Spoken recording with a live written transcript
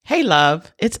Hey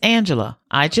love, it's Angela.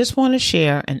 I just want to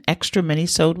share an extra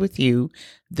mini-sode with you.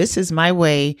 This is my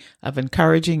way of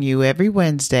encouraging you every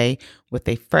Wednesday with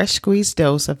a fresh squeezed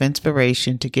dose of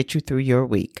inspiration to get you through your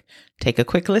week. Take a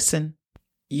quick listen.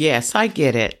 Yes, I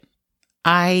get it.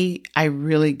 I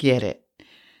really get it.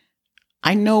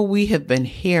 I know we have been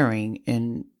hearing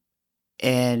in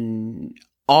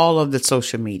all of the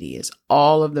social medias,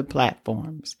 all of the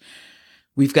platforms,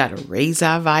 we've got to raise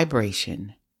our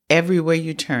vibration. Everywhere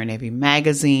you turn, every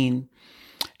magazine,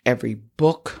 every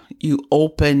book you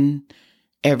open,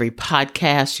 every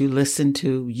podcast you listen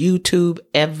to, YouTube,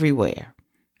 everywhere.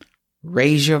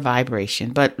 Raise your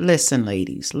vibration. But listen,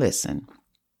 ladies, listen.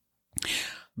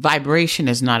 Vibration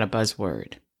is not a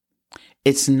buzzword.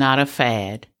 It's not a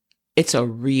fad. It's a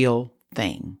real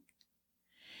thing.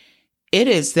 It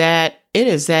is that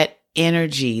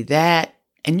energy that,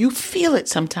 and you feel it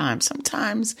sometimes.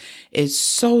 Sometimes it's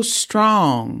so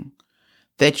strong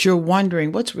that you're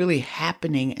wondering what's really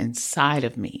happening inside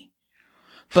of me.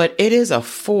 But it is a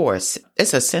force.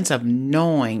 It's a sense of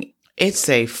knowing. It's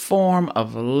a form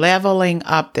of leveling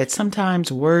up that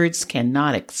sometimes words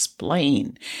cannot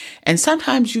explain. And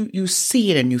sometimes you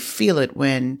see it and you feel it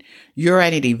when you're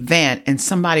at an event and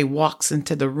somebody walks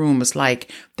into the room. It's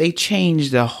like they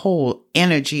change the whole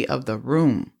energy of the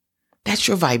room. That's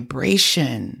your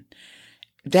vibration.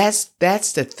 That's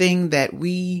the thing that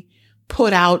we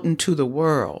put out into the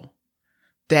world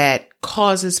that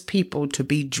causes people to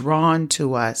be drawn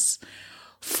to us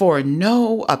for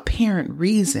no apparent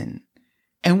reason.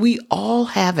 And we all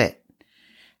have it.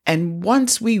 And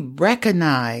once we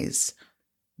recognize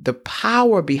the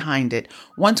power behind it,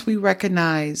 once we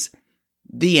recognize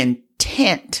the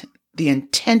intent, the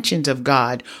intentions of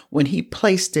God when He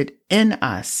placed it in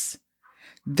us,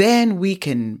 then we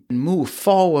can move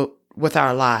forward with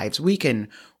our lives. We can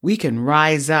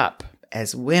rise up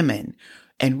as women,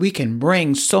 and we can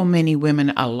bring so many women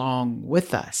along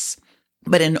with us.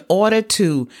 But in order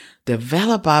to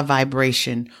develop our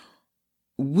vibration,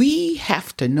 we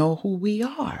have to know who we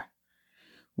are.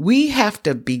 We have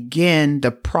to begin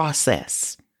the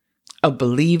process of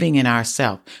believing in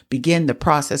ourselves, begin the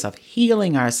process of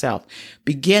healing ourselves,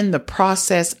 begin the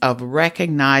process of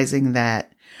recognizing that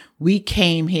we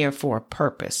came here for a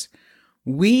purpose.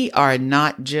 We are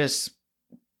not just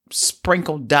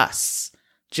sprinkled dust,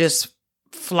 just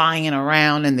flying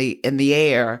around in the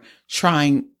air,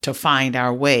 trying to find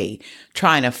our way,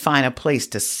 trying to find a place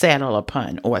to settle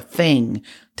upon or a thing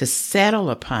to settle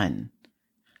upon.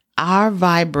 Our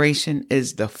vibration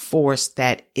is the force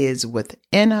that is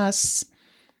within us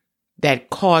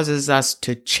that causes us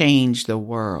to change the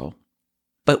world.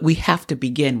 But we have to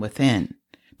begin within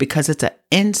because it's an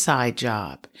inside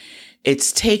job.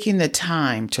 It's taking the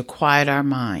time to quiet our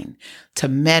mind, to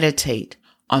meditate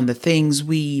on the things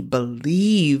we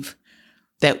believe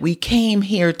that we came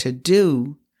here to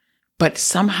do, but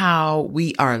somehow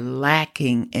we are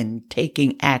lacking in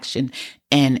taking action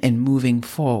and in moving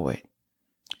forward.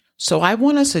 So I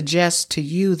want to suggest to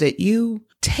you that you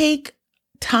take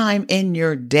time in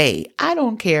your day. I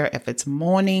don't care if it's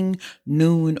morning,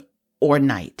 noon, or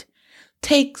night.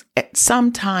 Take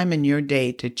some time in your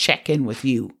day to check in with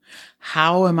you.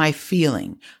 How am I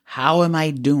feeling? How am I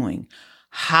doing?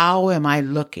 How am I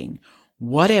looking?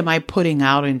 What am I putting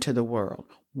out into the world?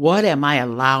 What am I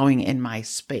allowing in my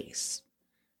space?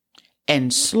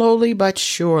 And slowly but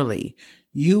surely,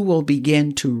 you will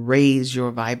begin to raise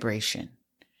your vibration.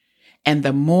 And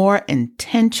the more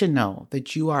intentional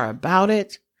that you are about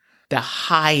it, the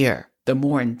higher, the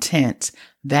more intense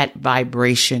that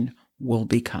vibration will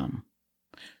become.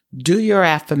 Do your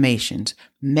affirmations,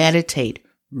 meditate,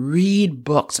 read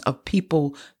books of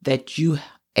people that you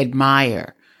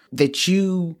admire, that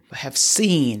you have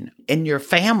seen in your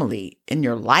family, in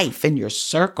your life, in your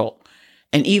circle,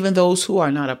 and even those who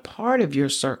are not a part of your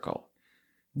circle.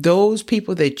 Those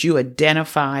people that you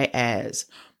identify as,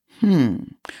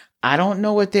 I don't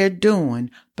know what they're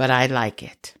doing, but I like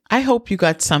it. I hope you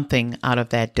got something out of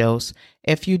that dose.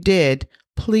 If you did,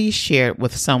 please share it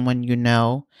with someone you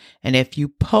know. And if you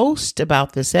post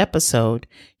about this episode,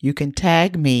 you can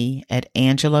tag me at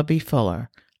Angela B. Fuller.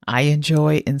 I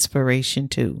enjoy inspiration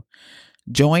too.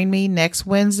 Join me next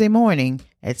Wednesday morning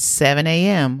at 7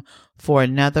 a.m. for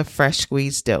another fresh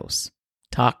squeezed dose.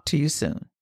 Talk to you soon.